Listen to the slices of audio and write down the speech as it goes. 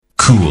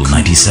Cool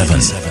 97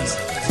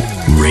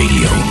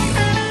 Radio.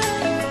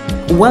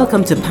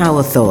 Welcome to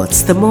Power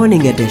Thoughts, the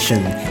morning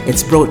edition.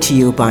 It's brought to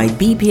you by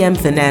BPM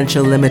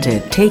Financial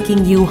Limited,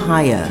 taking you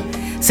higher.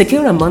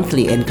 Secure a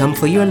monthly income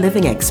for your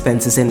living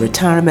expenses in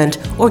retirement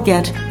or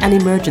get an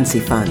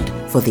emergency fund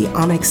for the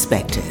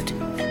unexpected.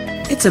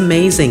 It's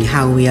amazing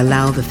how we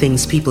allow the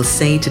things people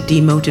say to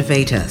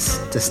demotivate us,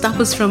 to stop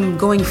us from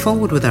going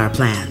forward with our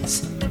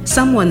plans.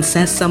 Someone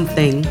says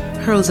something,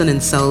 hurls an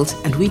insult,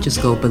 and we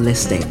just go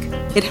ballistic.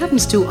 It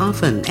happens too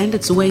often, and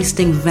it's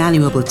wasting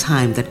valuable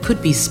time that could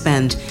be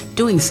spent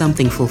doing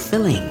something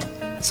fulfilling.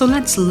 So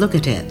let's look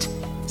at it.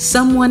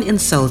 Someone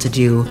insulted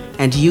you,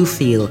 and you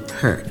feel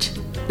hurt.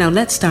 Now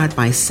let's start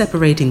by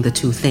separating the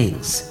two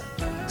things.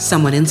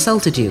 Someone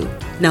insulted you.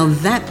 Now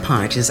that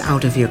part is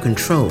out of your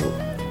control.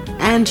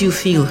 And you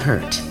feel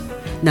hurt.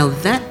 Now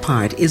that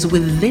part is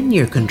within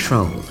your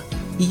control.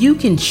 You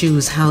can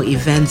choose how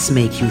events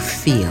make you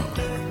feel.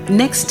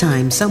 Next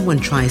time someone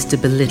tries to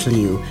belittle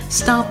you,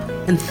 stop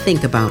and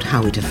think about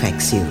how it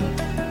affects you.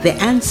 The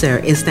answer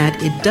is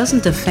that it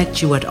doesn't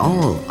affect you at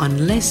all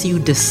unless you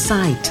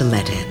decide to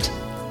let it.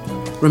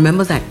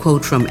 Remember that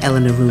quote from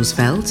Eleanor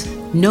Roosevelt?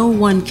 No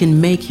one can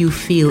make you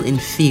feel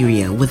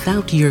inferior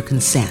without your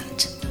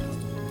consent.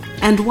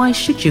 And why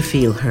should you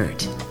feel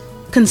hurt?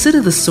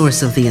 Consider the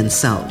source of the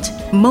insult.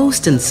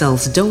 Most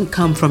insults don't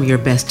come from your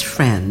best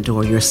friend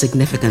or your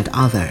significant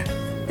other.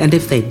 And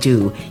if they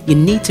do, you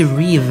need to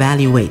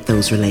reevaluate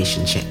those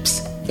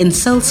relationships.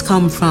 Insults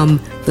come from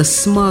the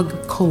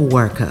smug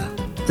co-worker,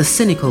 the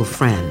cynical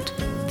friend,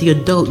 the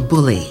adult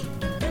bully.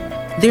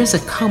 There's a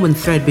common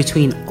thread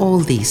between all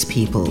these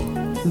people.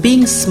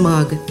 Being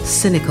smug,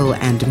 cynical,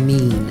 and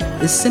mean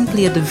is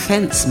simply a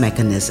defense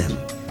mechanism.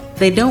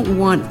 They don't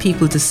want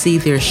people to see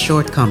their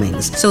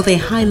shortcomings, so they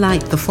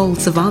highlight the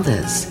faults of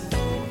others.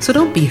 So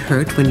don't be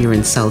hurt when you're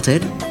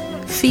insulted.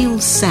 Feel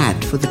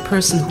sad for the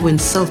person who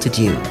insulted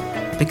you,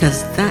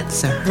 because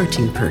that's a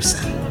hurting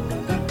person.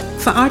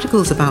 For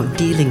articles about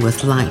dealing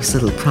with life's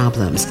little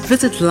problems,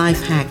 visit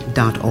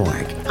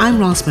lifehack.org. I'm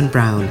Rosamond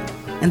Brown,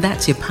 and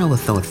that's your Power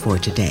Thought for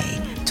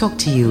today. Talk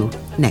to you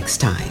next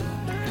time.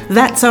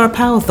 That's our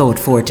Power Thought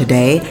for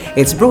today.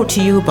 It's brought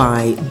to you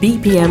by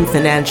BPM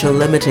Financial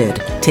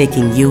Limited,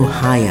 taking you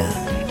higher.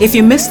 If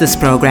you missed this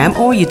program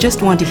or you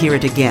just want to hear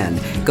it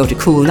again, go to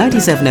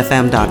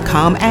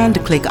cool97fm.com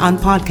and click on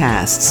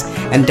podcasts.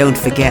 And don't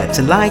forget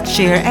to like,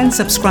 share, and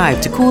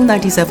subscribe to Cool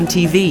 97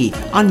 TV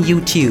on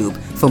YouTube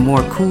for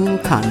more cool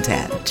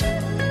content.